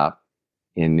Bookshop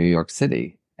in New York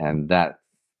City. And that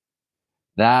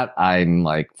I'm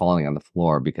like falling on the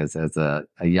floor, because as a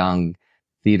young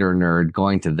theater nerd,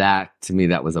 going to that, to me,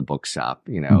 that was a bookshop,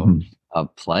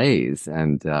 of plays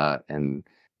and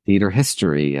theater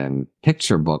history and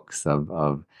picture books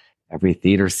of every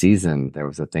theater season. There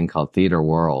was a thing called Theater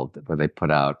World where they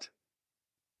put out,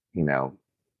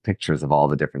 pictures of all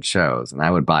the different shows. And I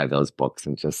would buy those books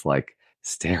and just like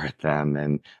stare at them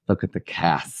and look at the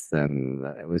casts. And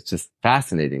it was just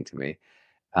fascinating to me.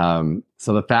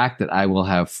 So the fact that I will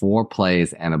have 4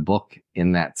 plays and a book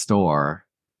in that store,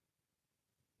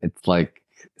 it's like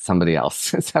somebody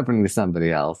else. It's happening to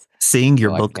somebody else. Seeing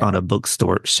your book on a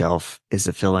bookstore shelf is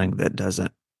a feeling that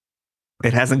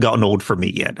it hasn't gotten old for me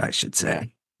yet, I should say. Yeah.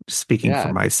 Speaking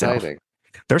for myself. Exciting.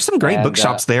 There's some great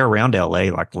bookshops there around LA,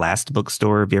 like Last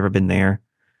Bookstore. Have you ever been there?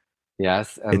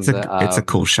 Yes. And it's a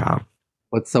cool shop.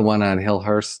 What's the one on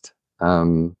Hillhurst?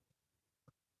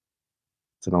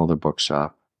 It's an older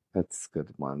bookshop. That's a good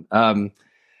one.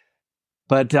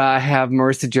 But I have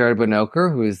Marissa Jared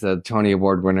Winokur, who's a Tony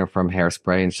Award winner from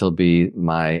Hairspray, and she'll be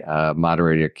my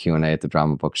moderator Q&A at the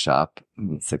Drama Bookshop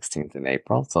on the 16th in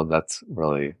April. So that's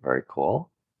really very cool.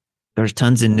 There's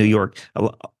tons in New York.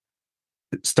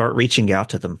 Start reaching out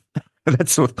to them.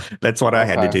 That's what I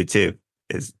had to do too.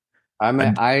 I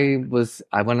went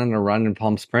on a run in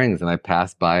Palm Springs, and I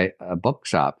passed by a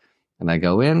bookshop, and I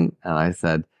go in and I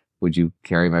said, "Would you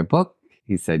carry my book?"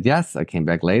 He said, "Yes." I came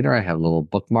back later. I have little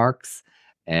bookmarks,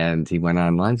 and he went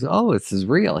online and said, "Oh, this is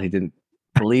real." He didn't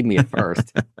believe me at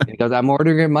first. He goes, "I'm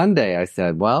ordering it Monday." I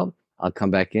said, "Well, I'll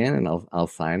come back in and I'll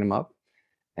sign them up."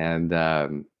 And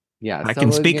I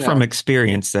can speak from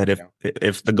experience that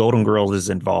if the Golden Girls is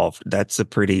involved, that's a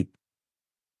pretty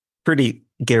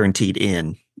guaranteed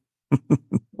in.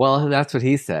 Well, that's what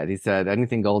he said. He said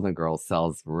anything Golden Girls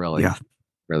sells really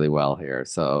well here.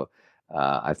 So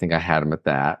I think I had him at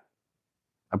that.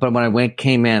 But when I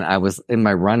came in, I was in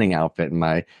my running outfit and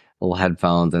my little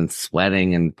headphones and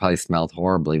sweating and probably smelled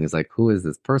horribly. And he's like, "Who is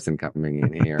this person coming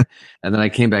in here?" And then I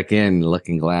came back in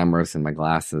looking glamorous in my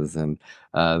glasses. And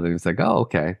then he was like, "Oh,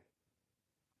 okay."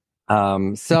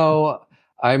 So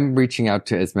I'm reaching out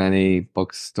to as many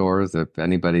bookstores if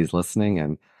anybody's listening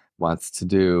and wants to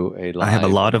do a live. I have a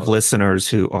lot of listeners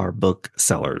who are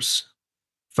booksellers,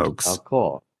 folks. Oh,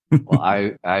 cool. Well,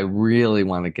 I really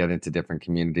want to get into different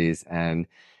communities, and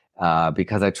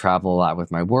because I travel a lot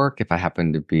with my work, if I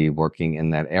happen to be working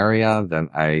in that area, then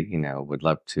I, would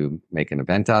love to make an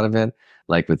event out of it.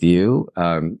 Like with you,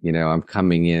 I'm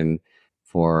coming in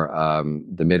for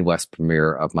the Midwest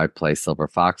premiere of my play Silver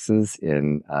Foxes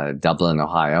in Dublin,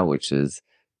 Ohio, which is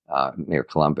near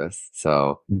Columbus.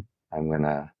 So I'm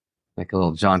gonna make a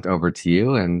little jaunt over to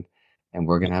you, and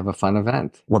we're gonna have a fun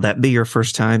event. Will that be your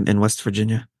first time in West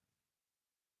Virginia?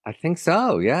 I think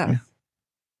so, yeah.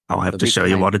 I'll have to show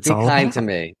you what it's all about. Be kind to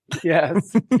me.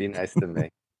 Yes. Be nice to me.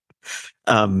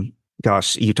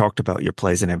 Gosh, you talked about your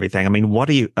plays and everything. I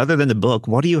mean, other than the book,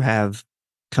 what do you have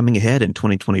coming ahead in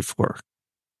 2024?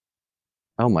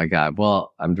 Oh my God.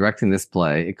 Well, I'm directing this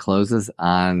play. It closes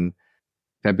on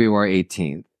February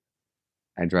 18th.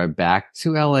 I drive back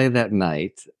to LA that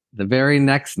night. The very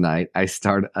next night, I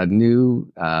start a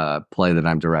new play that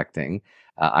I'm directing.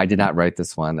 I did not write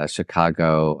this one. A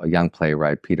young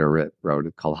playwright, Peter Ritt, wrote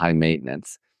it, called High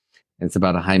Maintenance. And it's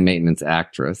about a high maintenance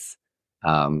actress.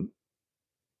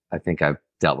 I think I've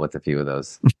dealt with a few of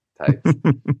those types.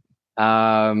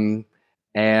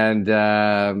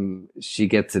 And she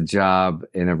gets a job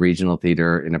in a regional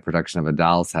theater in a production of A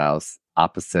Doll's House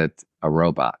opposite a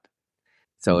robot.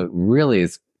 So it really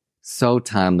is so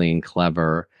timely and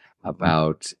clever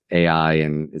about AI,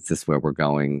 and is this where we're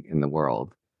going in the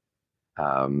world?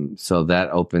 So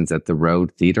that opens at the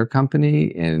Road Theater Company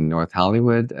in North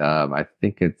Hollywood. I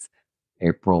think it's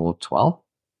April 12th,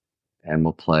 and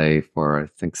we'll play for, I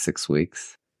think, 6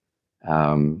 weeks.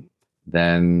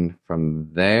 Then from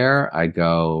there, I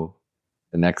go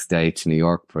the next day to New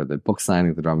York for the book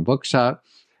signing at the Drama Bookshop.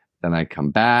 then I come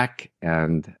back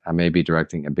and I may be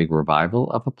directing a big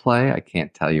revival of a play. I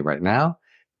can't tell you right now,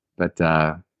 but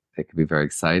it could be very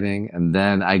exciting. And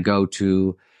then I go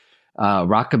to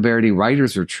Rockaberry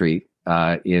Writers Retreat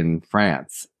in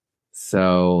France.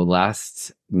 So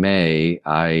last May,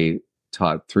 I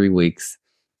taught 3 weeks.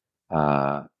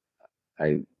 I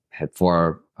had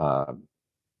 4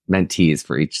 mentees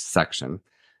for each section.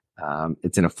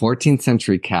 It's in a 14th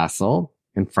century castle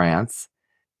in France.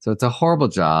 So it's a horrible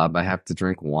job. I have to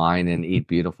drink wine and eat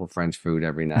beautiful French food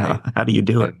every night. How do you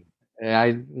do it?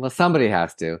 Well, somebody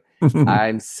has to.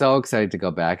 I'm so excited to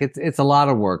go back. It's a lot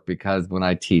of work because when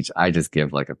I teach, I just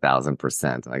give like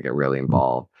 1,000% and I get really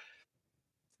involved.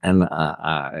 And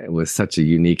it was such a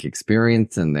unique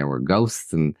experience, and there were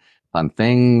ghosts and fun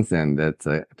things, and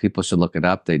people should look it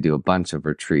up. They do a bunch of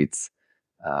retreats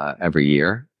every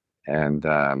year, and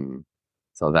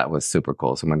so that was super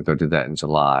cool. So I'm going to go do that in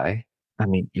July. I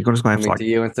mean, you're just going to have to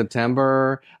you in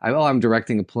September. I'm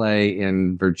directing a play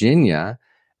in Virginia.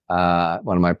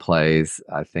 One of my plays,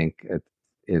 I think,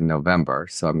 in November.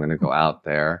 So I'm going to go out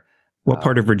there. What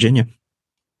part of Virginia?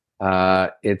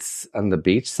 It's on the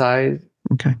beach side.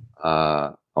 Okay.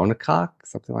 Onondaga,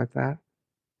 something like that.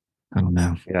 I don't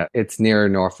know. Yeah, it's near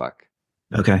Norfolk.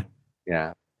 Okay.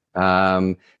 Yeah.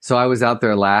 So I was out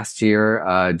there last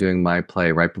year doing my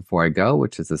play Right Before I Go,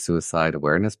 which is a suicide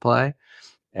awareness play.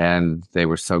 And they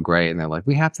were so great. And they're like,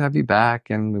 we have to have you back.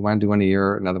 And we want to do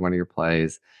another one of your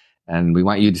plays. And we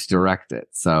want you to direct it.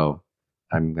 So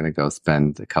I'm going to go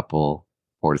spend a couple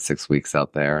 4 to 6 weeks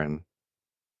out there. And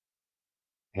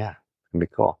yeah, it's going to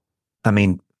be cool. I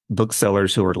mean,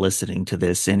 booksellers who are listening to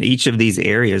this in each of these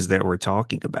areas that we're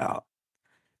talking about,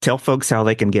 tell folks how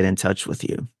they can get in touch with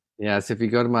you. Yeah, so if you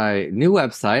go to my new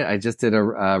website, I just did a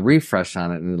refresh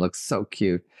on it and it looks so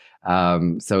cute.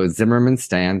 So it's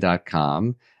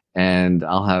zimmermanstan.com, and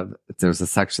there's a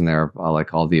section there of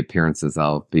like all the appearances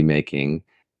I'll be making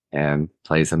and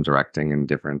plays I'm directing in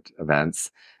different events.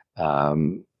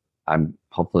 I'm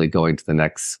hopefully going to the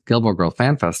next Gilmore Girls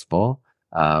Fan Festival,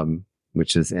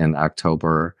 which is in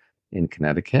October in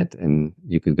Connecticut, and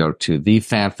you could go to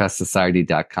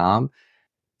thefanfestsociety.com.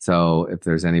 So if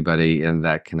there's anybody in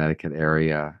that Connecticut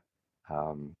area,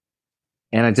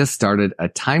 and I just started a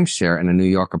timeshare in a New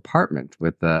York apartment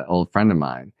with an old friend of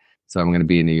mine. So I'm going to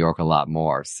be in New York a lot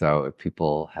more. So if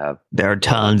people there are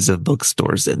tons of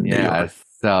bookstores in New York.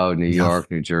 So New York,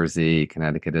 New Jersey,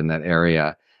 Connecticut, in that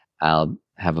area, I'll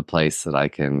have a place that I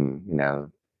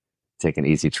can, take an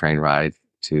easy train ride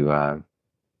to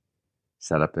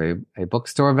set up a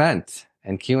bookstore event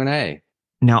and Q&A.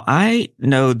 Now, I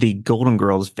know the Golden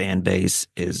Girls fan base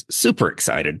is super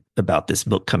excited about this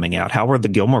book coming out. How are the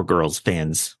Gilmore Girls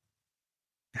fans?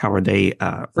 How are they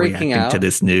reacting to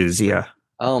this news? Yeah.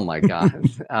 Oh, my God.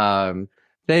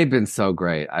 They've been so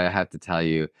great. I have to tell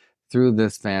you, through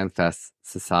this Fan Fest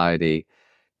Society,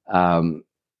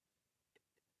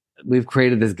 we've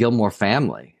created this Gilmore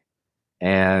family.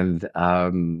 And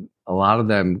a lot of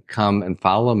them come and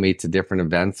follow me to different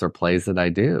events or plays that I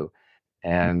do.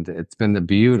 And it's been a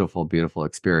beautiful, beautiful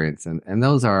experience. And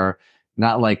those are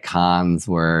not like cons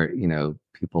where,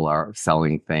 people are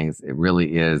selling things. It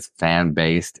really is fan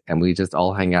based. And we just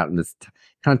all hang out in this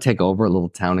kind of take over a little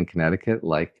town in Connecticut,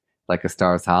 like a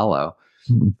Stars Hollow.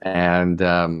 Mm-hmm. And,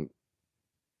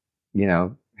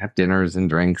 have dinners and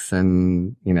drinks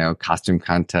and, costume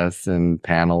contests and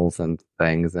panels and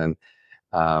things. And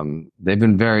they've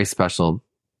been very special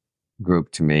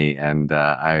group to me. And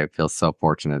I feel so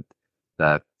fortunate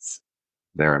that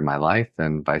they're in my life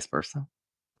and vice versa.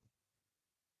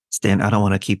 Stan, I don't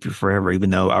want to keep you forever, even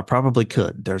though I probably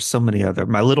could. There's so many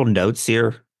my little notes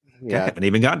here. Yeah. I haven't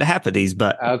even gotten to half of these,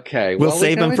 but okay, we'll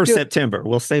save them for September.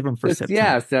 We'll save them for September.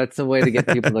 Yes, that's a way to get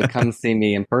people to come see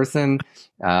me in person.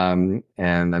 And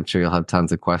I'm sure you'll have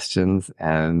tons of questions.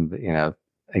 And,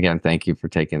 again, thank you for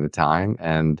taking the time.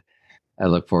 And I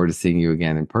look forward to seeing you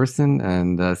again in person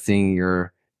and seeing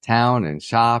your town and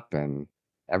shop and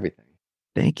everything.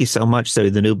 Thank you so much. So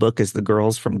the new book is The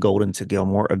Girls from Golden to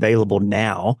Gilmore, available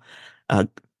now.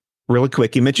 Really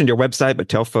quick, you mentioned your website, but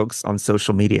tell folks on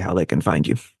social media how they can find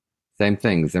you. Same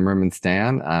thing, Zimmerman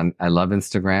Stan. I love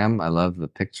Instagram. I love the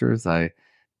pictures. I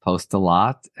post a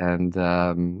lot, and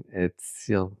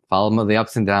you'll follow the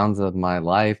ups and downs of my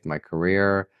life, my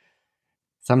career,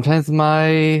 sometimes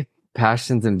my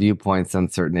passions and viewpoints on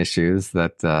certain issues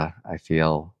that I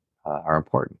feel are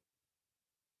important.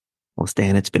 Well,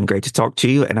 Stan, it's been great to talk to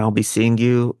you, and I'll be seeing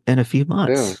you in a few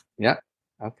months. Soon. Yeah.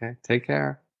 Okay. Take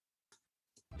care.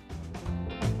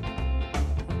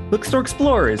 Bookstore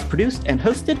Explorer is produced and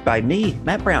hosted by me,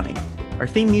 Matt Browning. Our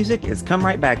theme music is Come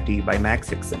Right Back to You by Max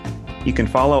Hickson. You can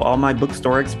follow all my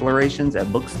bookstore explorations at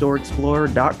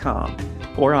bookstoreexplorer.com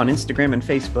or on Instagram and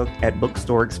Facebook at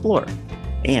Bookstore Explorer.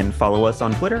 And follow us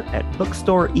on Twitter at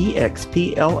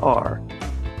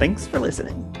BookstoreEXPLR. Thanks for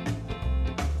listening.